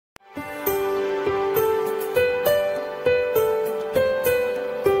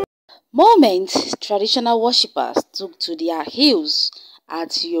moment, traditional worshippers took to their heels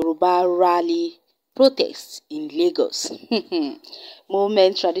at Yoruba rally protests in Lagos.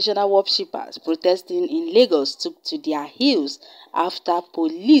 Moment, traditional worshippers protesting in Lagos took to their heels after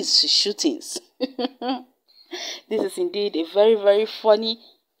police shootings. This is indeed a very funny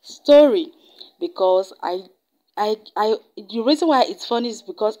story because the reason why it's funny is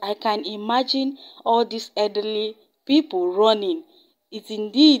because I can imagine all these elderly people running.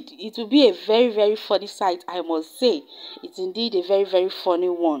 It will be a very funny sight, I must say. It's indeed a very funny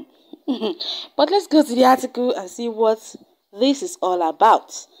one. But let's go to the article and see what this is all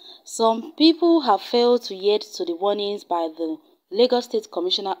about. Some people have failed to heed to the warnings by the Lagos State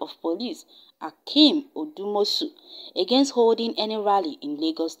Commissioner of Police, Akeem Odumosu, against holding any rally in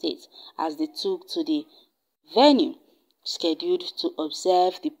Lagos State, as they took to the venue scheduled to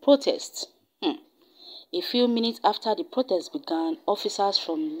observe the protest. A few minutes after the protest began, officers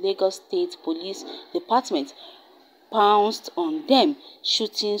from Lagos State Police Department pounced on them,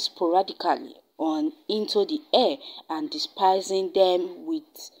 shooting sporadically into the air and dispersing them with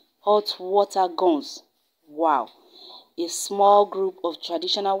hot water guns. Wow! A small group of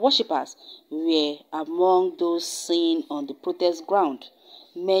traditional worshippers were among those seen on the protest ground.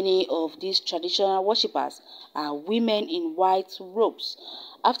 Many of these traditional worshippers are women in white robes.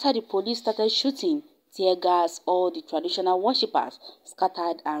 After the police started shooting tear gas, all the traditional worshippers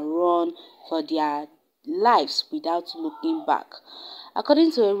scattered and ran for their lives without looking back.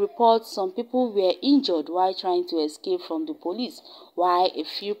 According to a report, some people were injured while trying to escape from the police, while a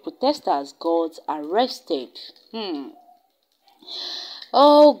few protesters got arrested.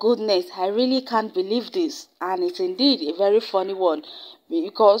 Oh goodness, I really can't believe this, and it's indeed a very funny one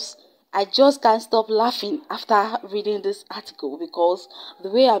because I just can't stop laughing after reading this article, because the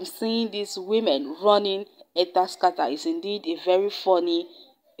way I'm seeing these women running scatter is indeed a very funny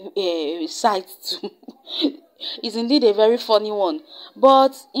sight too. It's indeed a very funny one.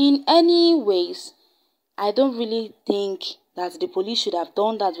 But in any ways, I don't really think that the police should have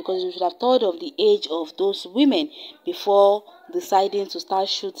done that, because you should have thought of the age of those women before deciding to start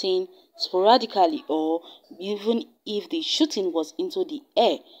shooting sporadically, or even if the shooting was into the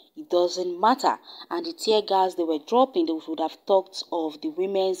air, it doesn't matter. And the tear gas they were dropping, they would have thought of the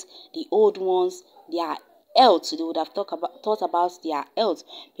women's, the old ones, their health. They would have thought about their health,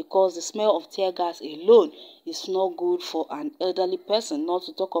 because the smell of tear gas alone is not good for an elderly person, not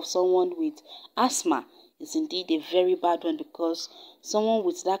to talk of someone with asthma. It's indeed a very bad one, because someone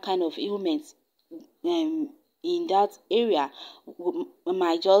with that kind of ailment in that area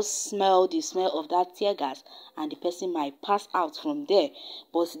might just smell the smell of that tear gas, and the person might pass out from there.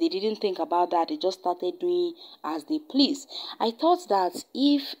 But they didn't think about that. They just started doing as they please. I thought that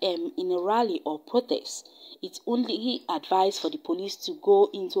if in a rally or protest, it's only advised for the police to go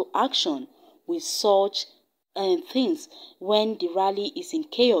into action with such things when the rally is in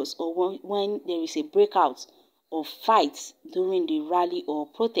chaos, or when there is a breakout of fights during the rally or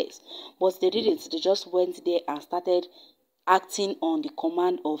protest. But they didn't. They just went there and started acting on the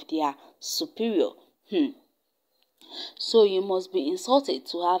command of their superior. So you must be insulted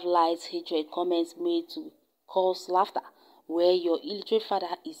to have light hatred comments made to cause laughter, where your illiterate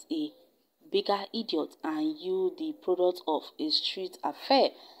father is a bigger idiot and you the product of a street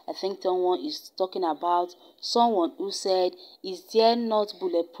affair. I think someone is talking about someone who said, "Is there not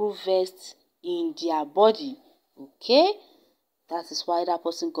bulletproof vests in their body?" Okay, that is why that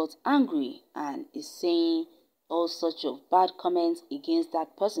person got angry and is saying all sorts of bad comments against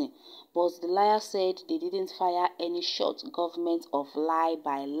that person. But the liar said they didn't fire any shot. Government of lie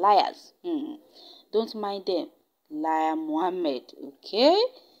by liars. Don't mind them, liar Mohammed. Okay,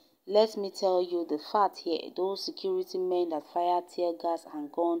 let me tell you the fact here. Those security men that fired tear gas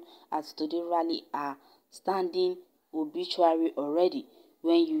and gun at today's rally are standing obituary already.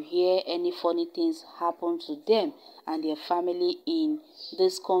 When you hear any funny things happen to them and their family in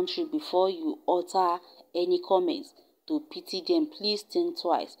this country, before you utter any comments to pity them, please think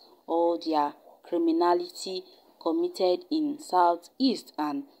twice. All their criminality committed in southeast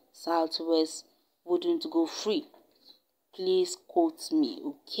and southwest wouldn't go free. Please quote me,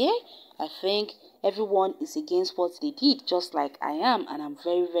 okay? I think everyone is against what they did, just like I am, and I'm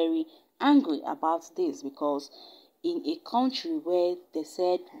very angry about this, because in a country where they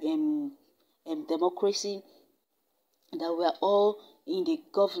said democracy, that we're all in the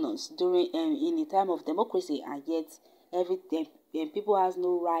governance during in the time of democracy, and yet everything people has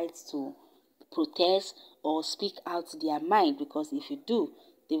no right to protest or speak out their mind, because if you do,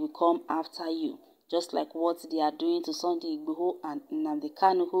 they will come after you, just like what they are doing to Sunday Igboho and Nnamdi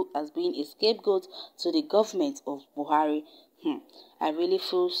Kanu, who has been a scapegoat to the government of Buhari I really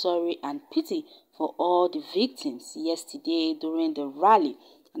feel sorry and pity for all the victims yesterday during the rally.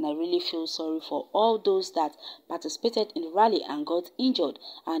 And I really feel sorry for all those that participated in the rally and got injured,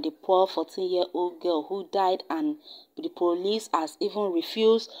 and the poor 14-year-old girl who died, and the police has even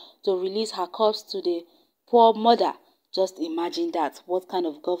refused to release her corpse to the poor mother. Just imagine that. What kind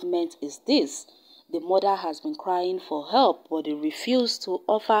of government is this? The mother has been crying for help, but they refuse to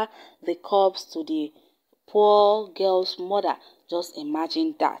offer the corpse to the poor girl's mother. Just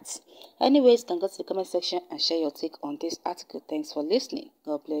imagine that. Anyways, you can go to the comment section and share your take on this article. Thanks for listening.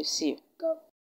 God bless you.